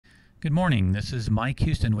Good morning. This is Mike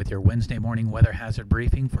Houston with your Wednesday morning weather hazard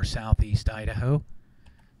briefing for southeast Idaho.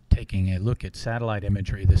 Taking a look at satellite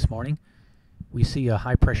imagery this morning, we see a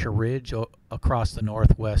high pressure ridge across the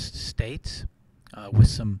northwest states with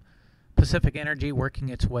some Pacific energy working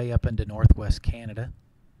its way up into northwest Canada.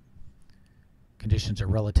 Conditions are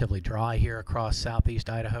relatively dry here across southeast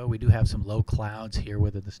Idaho. We do have some low clouds here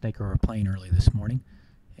with the Snake River Plain early this morning,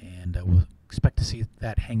 and we'll expect to see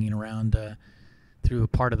that hanging around through a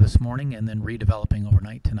part of this morning and then redeveloping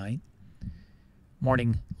overnight tonight.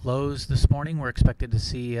 Morning lows this morning, we're expected to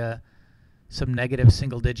see some negative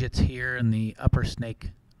single digits here in the upper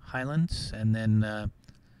Snake Highlands, and then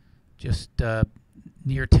just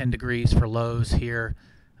near 10 degrees for lows here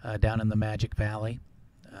down in the Magic Valley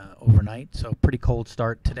overnight. So pretty cold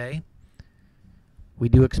start today. We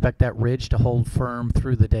do expect that ridge to hold firm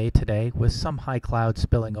through the day today, with some high clouds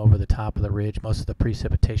spilling over the top of the ridge, most of the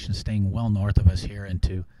precipitation staying well north of us here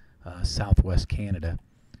into southwest Canada.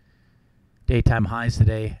 Daytime highs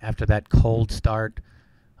today after that cold start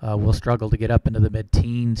will struggle to get up into the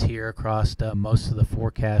mid-teens here across most of the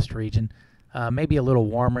forecast region. Maybe a little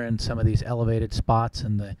warmer in some of these elevated spots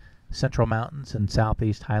in the central mountains and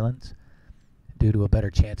southeast highlands due to a better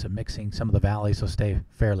chance of mixing. Some of the valleys will stay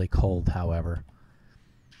fairly cold, however.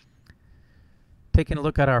 Taking a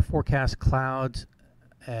look at our forecast clouds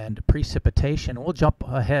and precipitation, we'll jump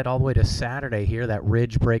ahead all the way to Saturday here. That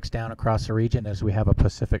ridge breaks down across the region as we have a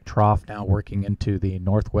Pacific trough now working into the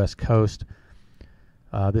northwest coast.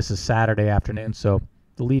 This is Saturday afternoon, so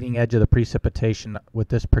the leading edge of the precipitation with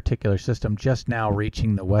this particular system just now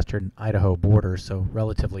reaching the western Idaho border, so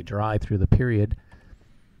relatively dry through the period.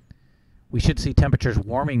 We should see temperatures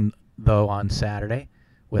warming, though, on Saturday,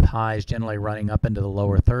 with highs generally running up into the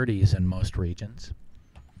lower 30s in most regions.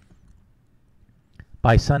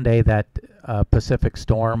 By Sunday, that Pacific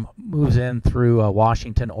storm moves in through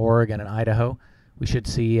Washington, Oregon, and Idaho. We should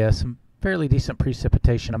see some fairly decent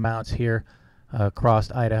precipitation amounts here across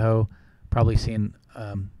Idaho, probably seeing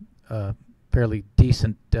a fairly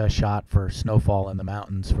decent shot for snowfall in the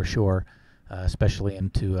mountains for sure, especially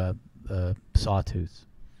into the Sawtooth.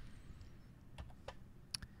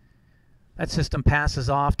 That system passes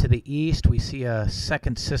off to the east. We see a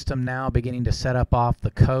second system now beginning to set up off the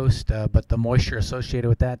coast, but the moisture associated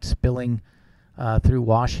with that spilling through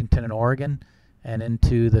Washington and Oregon and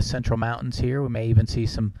into the central mountains here. We may even see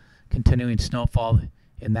some continuing snowfall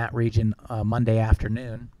in that region Monday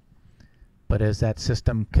afternoon. But as that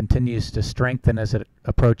system continues to strengthen as it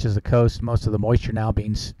approaches the coast, most of the moisture now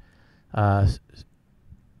being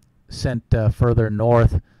sent further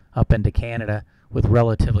north up into Canada, with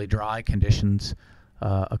relatively dry conditions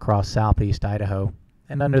across southeast Idaho.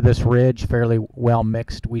 And under this ridge, fairly well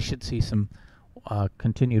mixed, we should see some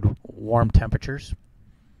continued warm temperatures.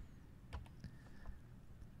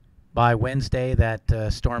 By Wednesday,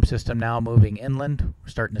 that storm system now moving inland. We're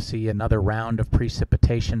starting to see another round of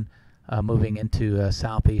precipitation moving into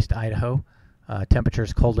southeast Idaho.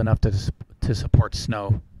 Temperatures cold enough to support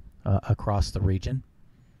snow across the region.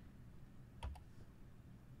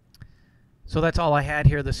 So that's all I had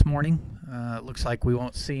here this morning. Looks like we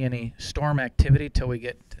won't see any storm activity till we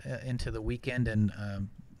get into the weekend and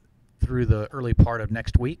through the early part of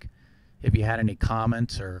next week. If you had any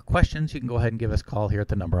comments or questions, you can go ahead and give us a call here at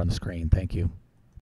the number on the screen. Thank you.